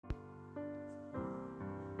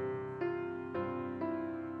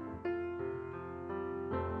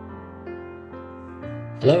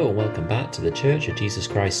Hello and welcome back to the Church of Jesus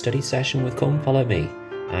Christ study session with Come Follow Me.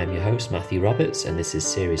 I'm your host Matthew Roberts and this is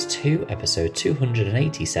Series 2, Episode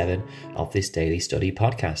 287 of this daily study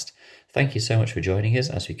podcast. Thank you so much for joining us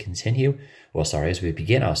as we as we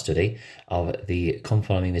begin our study of the Come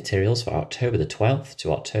Follow Me materials for October the 12th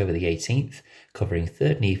to October the 18th, covering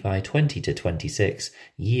 3 Nephi 20 to 26,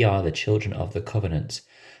 Ye are the children of the covenant.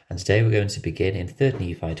 And today we're going to begin in 3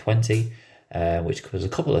 Nephi 20, which covers a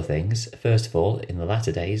couple of things. First of all, in the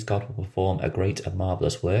latter days, God will perform a great and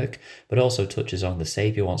marvellous work, but also touches on the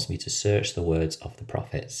Saviour wants me to search the words of the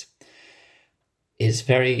prophets. It's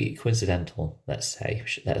very coincidental, let's say.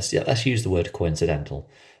 Let's use the word coincidental,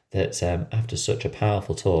 that after such a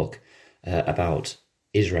powerful talk about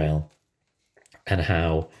Israel and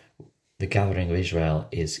how the gathering of Israel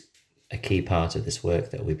is a key part of this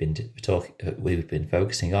work that we've been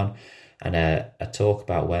focusing on, and a talk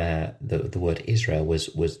about where the word Israel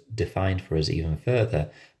was defined for us even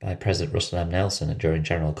further by President Russell M. Nelson during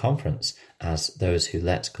General Conference as those who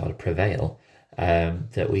let God prevail,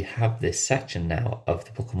 that we have this section now of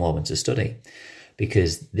the Book of Mormon to study,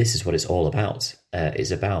 because this is what it's all about.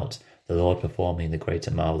 It's about the Lord performing the great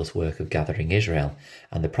and marvellous work of gathering Israel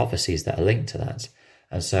and the prophecies that are linked to that.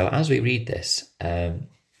 And so as we read this,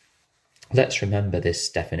 let's remember this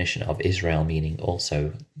definition of Israel meaning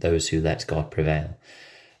also those who let God prevail.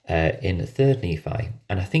 In 3 Nephi,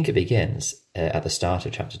 and I think it begins at the start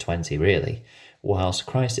of chapter 20 really, whilst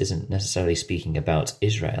Christ isn't necessarily speaking about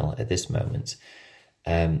Israel at this moment,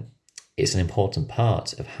 it's an important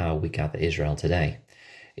part of how we gather Israel today.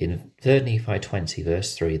 In 3 Nephi 20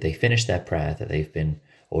 verse 3, they finish their prayer that they've been,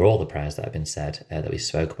 or all the prayers that have been said that we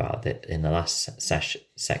spoke about in the last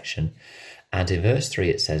section. And in verse 3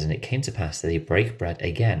 it says, "And it came to pass that they brake bread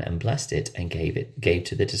again and blessed it and gave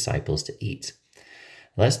to the disciples to eat."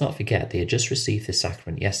 Let's not forget they had just received the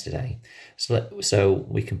sacrament yesterday. So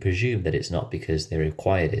we can presume that it's not because they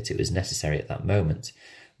required it, it was necessary at that moment.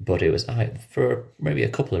 But it was for maybe a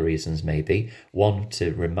couple of reasons maybe. One,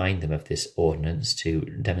 to remind them of this ordinance, to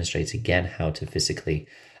demonstrate again how to physically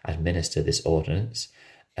administer this ordinance.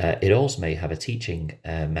 It also may have a teaching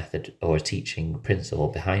method or a teaching principle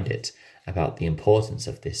behind it about the importance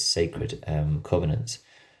of this sacred covenant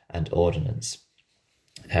and ordinance.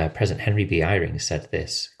 President Henry B. Eyring said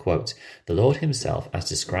this, quote, "The Lord himself, as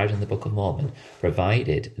described in the Book of Mormon,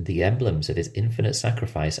 provided the emblems of his infinite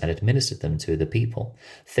sacrifice and administered them to the people.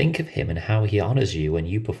 Think of him and how he honors you when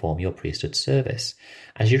you perform your priesthood service.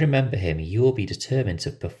 As you remember him, you will be determined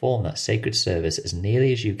to perform that sacred service as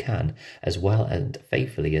nearly as you can, as well and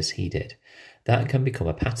faithfully as he did. That can become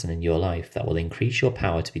a pattern in your life that will increase your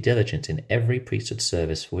power to be diligent in every priesthood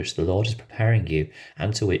service for which the Lord is preparing you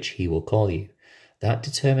and to which he will call you. That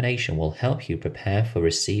determination will help you prepare for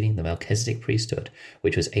receiving the Melchizedek priesthood,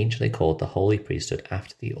 which was anciently called the Holy Priesthood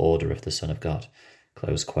after the order of the Son of God."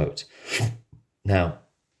 Close quote. Now,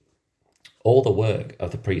 all the work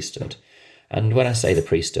of the priesthood, and when I say the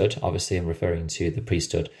priesthood, obviously I'm referring to the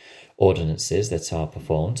priesthood ordinances that are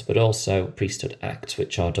performed, but also priesthood acts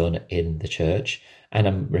which are done in the church, and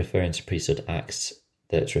I'm referring to priesthood acts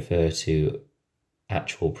that refer to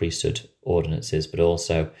actual priesthood ordinances, but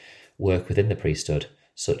also work within the priesthood,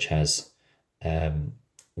 such as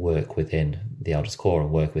work within the elders' corps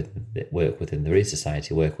and work within the Reed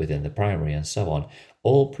Society, work within the primary, and so on.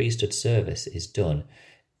 All priesthood service is done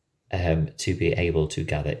to be able to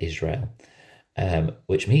gather Israel,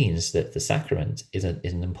 which means that the sacrament is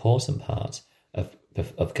an important part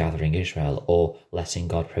of gathering Israel or letting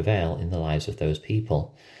God prevail in the lives of those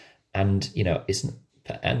people. And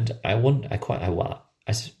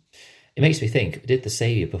it makes me think, did the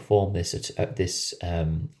Saviour perform this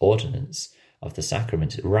ordinance of the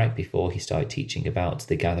sacrament right before he started teaching about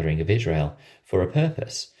the gathering of Israel for a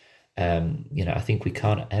purpose? I think we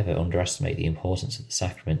can't ever underestimate the importance of the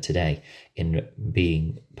sacrament today in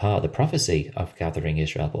being part of the prophecy of gathering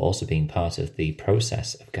Israel, but also being part of the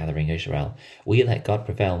process of gathering Israel. We let God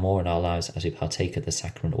prevail more in our lives as we partake of the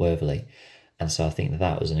sacrament worthily. And so I think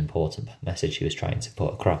that was an important message he was trying to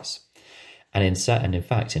put across. And in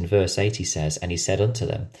fact, in verse 8 he says, "And he said unto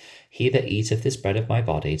them, He that eateth this bread of my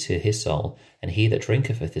body to his soul, and he that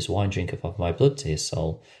drinketh this wine drinketh of my blood to his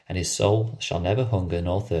soul, and his soul shall never hunger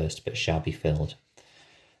nor thirst, but shall be filled."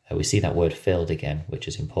 We see that word filled again, which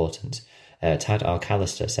is important. Tad R.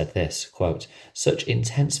 Callister said this, quote, "Such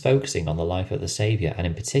intense focusing on the life of the Saviour, and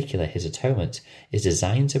in particular his atonement, is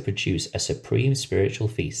designed to produce a supreme spiritual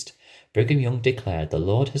feast. Brigham Young declared, "The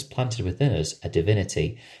Lord has planted within us a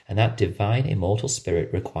divinity, and that divine immortal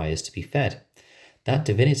spirit requires to be fed. That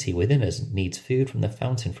divinity within us needs food from the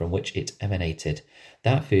fountain from which it emanated.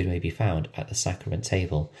 That food may be found at the sacrament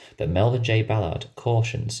table, but Melvin J. Ballard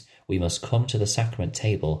cautions we must come to the sacrament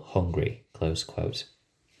table hungry, close quote.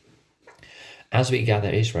 As we gather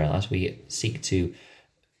Israel, as we seek to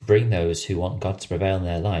bring those who want God to prevail in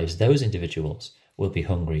their lives, those individuals will be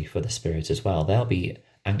hungry for the Spirit as well. They'll be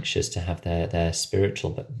anxious to have their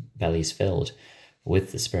spiritual bellies filled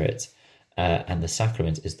with the Spirit, and the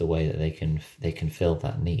sacrament is the way that they can fill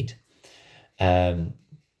that need.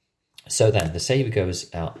 So then the Saviour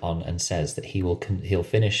goes out on and says that he'll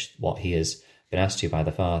finish what he has been asked to by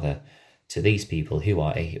the Father to these people who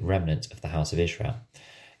are a remnant of the house of Israel.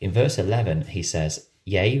 In verse 11 he says,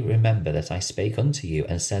 "Yea, remember that I spake unto you,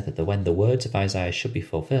 and said that when the words of Isaiah should be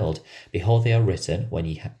fulfilled, behold, they are written, when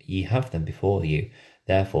ye have them before you,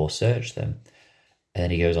 therefore search them." And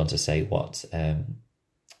then he goes on to say what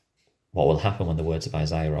will happen when the words of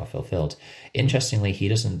Isaiah are fulfilled. Interestingly, he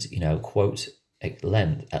doesn't, quote at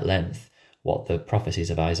length what the prophecies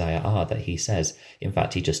of Isaiah are that he says. In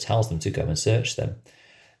fact, he just tells them to go and search them.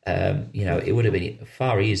 It would have been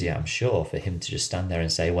far easier, I'm sure, for him to just stand there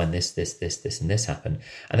and say, when this, and this happen.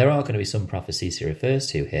 And there are going to be some prophecies he refers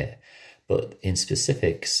to here, but in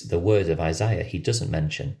specifics, the words of Isaiah he doesn't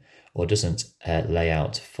mention or doesn't lay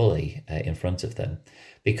out fully in front of them,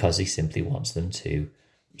 because he simply wants them to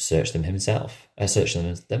search them themselves.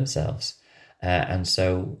 And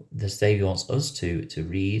so the Saviour wants us to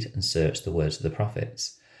read and search the words of the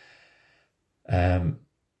prophets.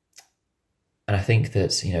 And I think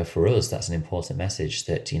that, for us, that's an important message,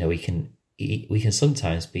 that, we can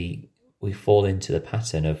sometimes we fall into the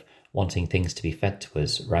pattern of wanting things to be fed to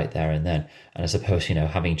us right there and then. And I suppose,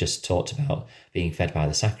 having just talked about being fed by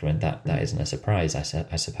the sacrament, that isn't a surprise,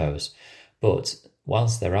 I suppose. But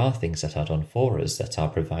whilst there are things that are done for us, that are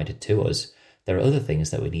provided to us, there are other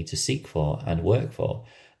things that we need to seek for and work for.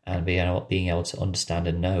 And being able to understand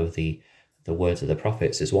and know the words of the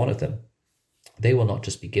prophets is one of them. They will not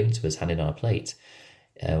just be given to us handed on a plate.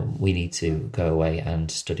 We need to go away and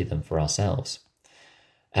study them for ourselves.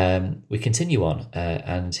 We continue on,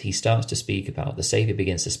 and he starts to speak about, the Saviour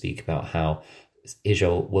begins to speak about how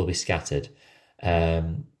Israel will be scattered,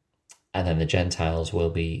 and then the Gentiles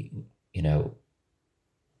will be,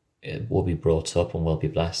 will be brought up and will be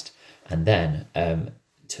blessed. And then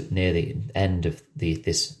near the end of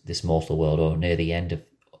this mortal world, or near the end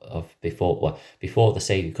of before the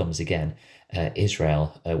Saviour comes again,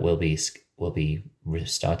 Israel will be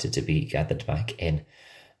started to be gathered back in.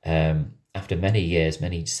 After many years,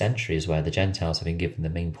 many centuries, where the Gentiles have been given the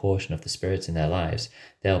main portion of the Spirit in their lives,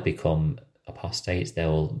 they'll become apostates. They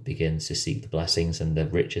will begin to seek the blessings and the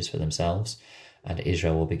riches for themselves, and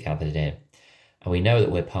Israel will be gathered in. And we know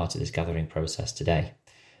that we're part of this gathering process today.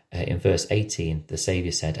 In verse 18, the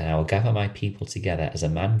Saviour said, "And I will gather my people together as a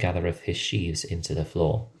man gathereth his sheaves into the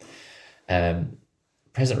floor."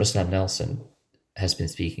 President Russell M. Nelson has been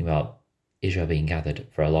speaking about Israel being gathered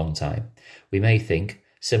for a long time. We may think,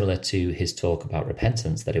 similar to his talk about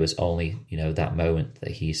repentance, that it was only, that moment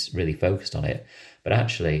that he's really focused on it. But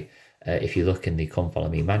actually, if you look in the Come Follow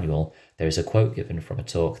Me manual, there is a quote given from a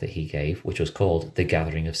talk that he gave, which was called "The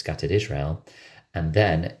Gathering of Scattered Israel." And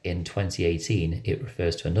then in 2018, it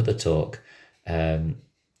refers to another talk in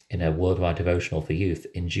a worldwide devotional for youth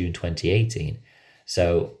in June 2018.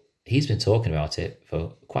 So he's been talking about it for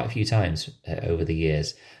quite a few times over the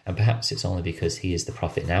years. And perhaps it's only because he is the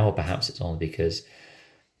prophet now, or perhaps it's only because,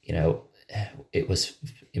 it was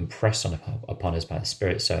impressed upon us by the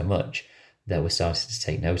Spirit so much that we're starting to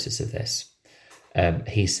take notice of this.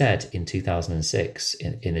 He said in 2006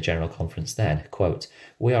 in the General Conference then, quote,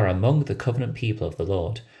 "We are among the covenant people of the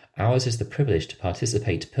Lord. Ours is the privilege to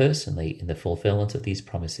participate personally in the fulfillment of these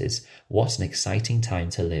promises. What an exciting time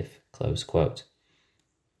to live," close quote.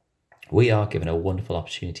 We are given a wonderful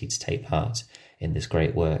opportunity to take part in this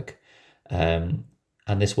great work. And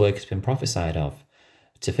this work has been prophesied of.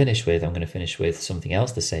 I'm going to finish with something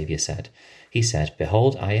else the Saviour said. He said,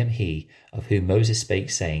 "Behold, I am he of whom Moses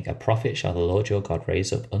spake, saying, A prophet shall the Lord your God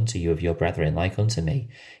raise up unto you of your brethren like unto me.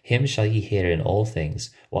 Him shall ye hear in all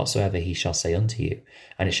things, whatsoever he shall say unto you.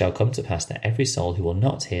 And it shall come to pass that every soul who will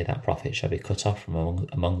not hear that prophet shall be cut off from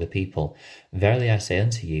among the people. Verily I say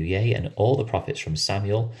unto you, yea, and all the prophets from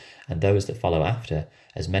Samuel and those that follow after,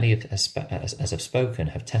 as many as have spoken,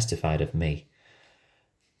 have testified of me."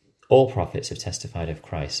 All prophets have testified of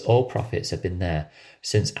Christ. All prophets have been there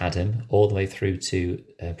since Adam all the way through to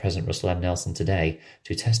President Russell M. Nelson today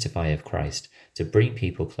to testify of Christ, to bring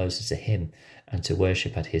people closer to him and to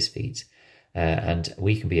worship at his feet. And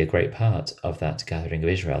we can be a great part of that gathering of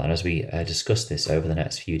Israel. And as we discuss this over the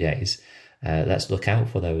next few days, let's look out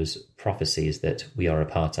for those prophecies that we are a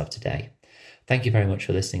part of today. Thank you very much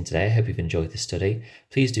for listening today. I hope you've enjoyed the study.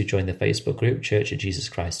 Please do join the Facebook group, Church of Jesus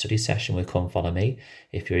Christ Study Session with Come Follow Me,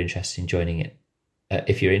 if you're interested in joining it.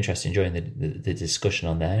 If you're interested in joining the discussion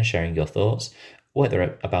on there and sharing your thoughts,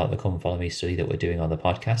 whether about the Come Follow Me study that we're doing on the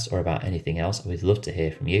podcast or about anything else, I would love to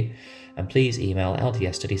hear from you. And please email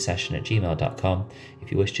ldsstudysession@gmail.com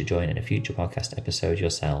if you wish to join in a future podcast episode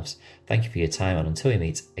yourselves. Thank you for your time, and until we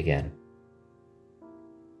meet again.